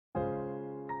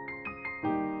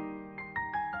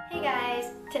Hey guys!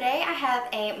 Today I have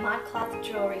a ModCloth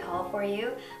jewelry haul for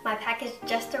you. My package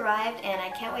just arrived and I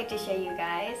can't wait to show you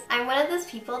guys. I'm one of those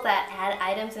people that add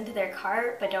items into their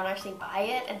cart but don't actually buy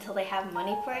it until they have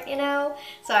money for it, you know?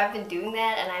 So I've been doing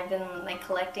that and I've been like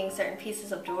collecting certain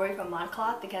pieces of jewelry from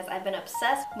ModCloth because I've been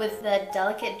obsessed with the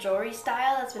delicate jewelry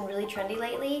style that's been really trendy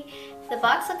lately. The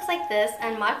box looks like this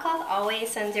and ModCloth always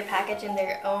sends your package in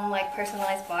their own like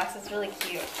personalized box. It's really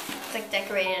cute. It's like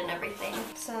decorated and everything.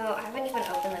 So I haven't even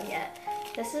opened them yet.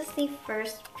 This is the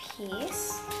first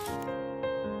piece.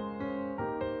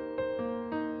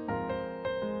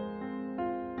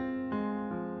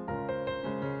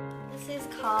 This is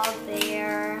called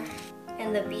their,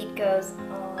 and the bead goes,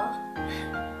 aw.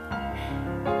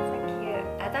 It's so cute.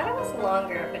 I thought it was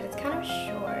longer, but it's kind of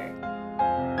short.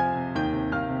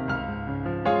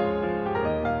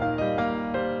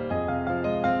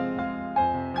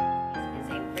 This is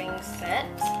a ring set.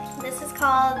 This is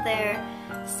called their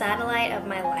Satellite of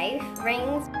My Life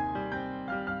rings.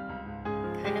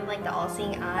 Kind of like the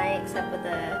all-seeing eye except with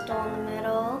a stone in the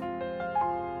middle.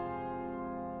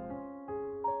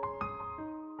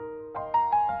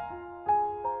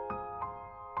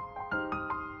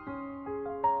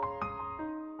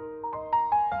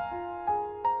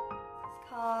 It's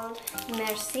called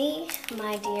Merci,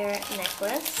 My Dear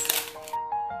Necklace.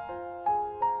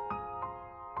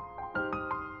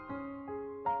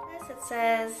 It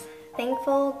says,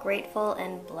 thankful, grateful,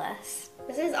 and blessed.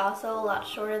 This is also a lot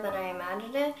shorter than I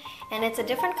imagined it, and it's a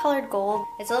different colored gold.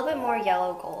 It's a little bit more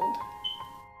yellow gold.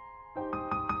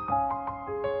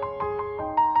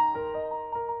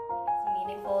 It's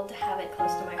meaningful to have it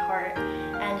close to my heart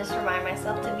and just remind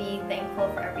myself to be thankful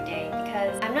for every day,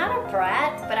 because I'm not a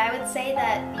brat, but I would say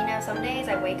that, you know, some days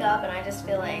I wake up and I just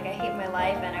feel like I hate my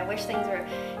life and I wish things were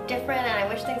different and I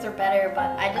wish things were better,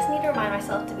 but I just need to remind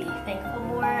myself to be thankful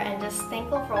more and just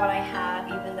thankful for what I have,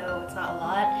 even though it's not a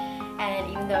lot,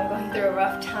 and even though I'm going through a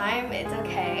rough time, it's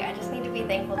okay. I just need to be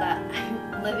thankful that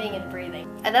I'm living and breathing.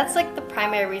 And that's like the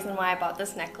primary reason why I bought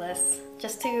this necklace,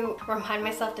 just to remind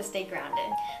myself to stay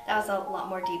grounded. That was a lot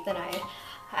more deep than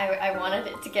I wanted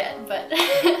it to get, but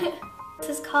this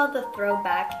is called the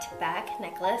Throwback to Back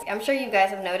necklace. I'm sure you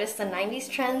guys have noticed the 90s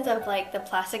trends of like the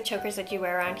plastic chokers that you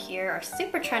wear around here are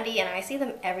super trendy and I see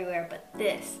them everywhere, but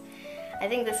I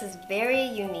think this is very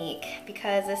unique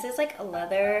because this is like a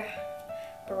leather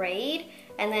braid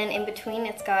and then in between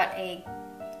it's got a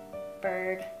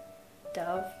bird,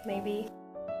 dove maybe.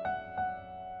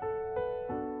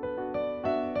 I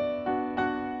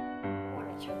worn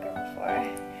a choker before.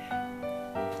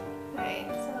 Alright,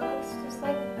 so it looks just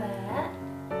like that.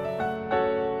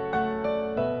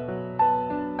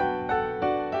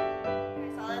 I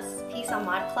saw this piece on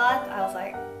ModCloth, I was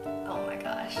like, oh my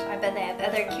gosh, I bet they have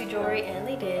other cute jewelry, and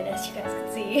they did, as you guys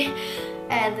can see.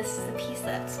 And this is the piece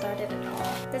that started it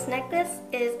all. This necklace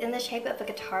is in the shape of a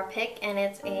guitar pick, and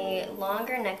it's a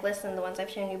longer necklace than the ones I've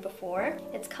shown you before.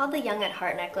 It's called the Young at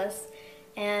Heart necklace,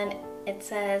 and it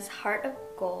says Heart of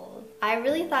Gold. I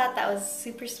really thought that was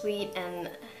super sweet and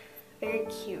very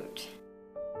cute.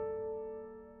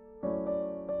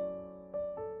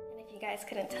 And if you guys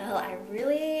couldn't tell, I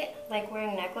really like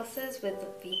wearing necklaces with the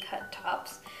V-cut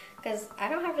tops because I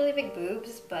don't have really big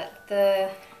boobs, but the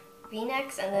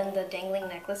V-necks and then the dangling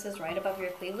necklaces right above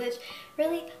your cleavage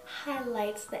really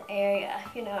highlights the area,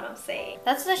 if you know what I'm saying.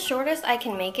 That's the shortest I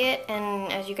can make it,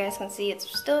 and as you guys can see, it's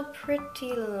still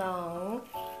pretty long.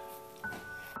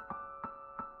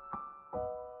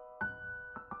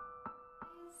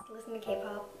 Listen to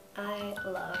K-pop. I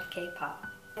love K-pop.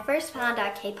 I first found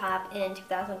out K-pop in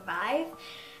 2005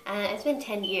 and it's been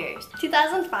 10 years.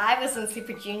 2005 was when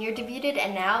Super Junior debuted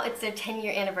and now it's their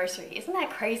 10-year anniversary. Isn't that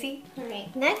crazy?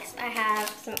 Alright, next I have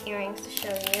some earrings to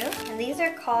show you. And these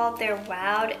are called their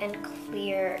Wowed and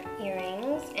Clear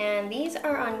earrings, and these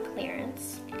are on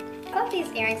clearance. I thought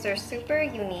these earrings are super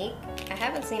unique. I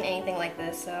haven't seen anything like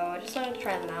this, so I just wanted to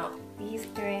try them out. These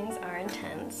earrings are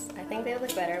intense. I think they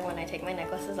look better when I take my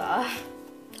necklaces off.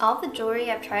 All the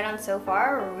jewelry I've tried on so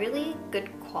far are really good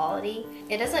quality.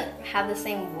 It doesn't have the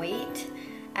same weight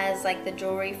as like the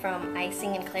jewelry from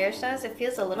Icing and Claire's does. It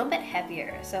feels a little bit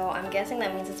heavier, so I'm guessing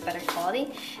that means it's better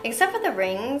quality. Except for the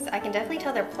rings, I can definitely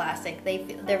tell they're plastic.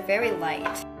 They're very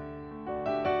light.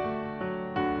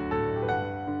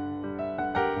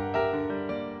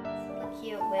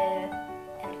 With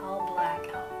an all-black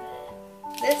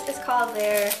outfit. This is called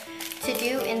their To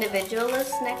Do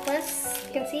Individualist necklace.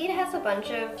 You can see it has a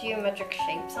bunch of geometric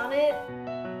shapes on it.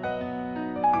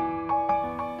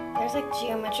 There's like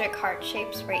geometric heart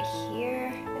shapes right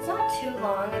here. It's not too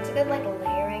long. It's a good like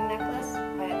layering necklace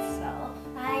by itself.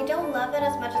 I don't love it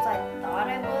as much as I thought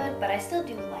I would, but I still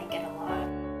do like it a lot.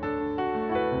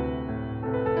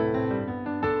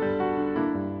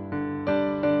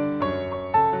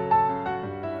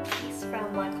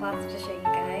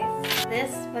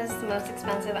 most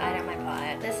expensive item I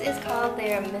bought. This is called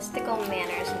their Mystical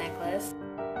Manners necklace.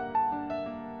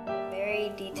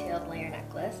 Very detailed layer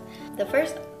necklace. The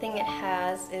first thing it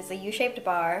has is a U-shaped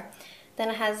bar, then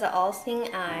it has the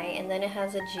all-seeing eye, and then it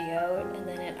has a geode, and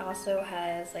then it also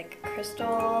has like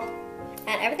crystal,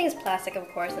 and everything's plastic of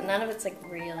course, and none of it's like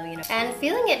real, you know. And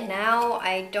feeling it now,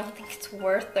 I don't think it's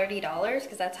worth $30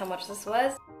 because that's how much this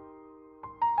was.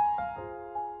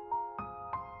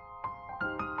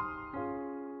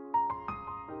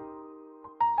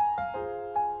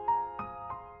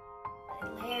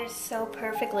 It layers so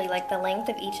perfectly, like the length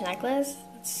of each necklace,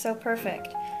 it's so perfect.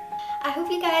 I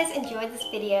hope you guys enjoyed this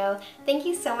video. Thank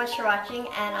you so much for watching,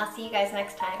 and I'll see you guys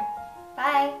next time.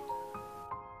 Bye!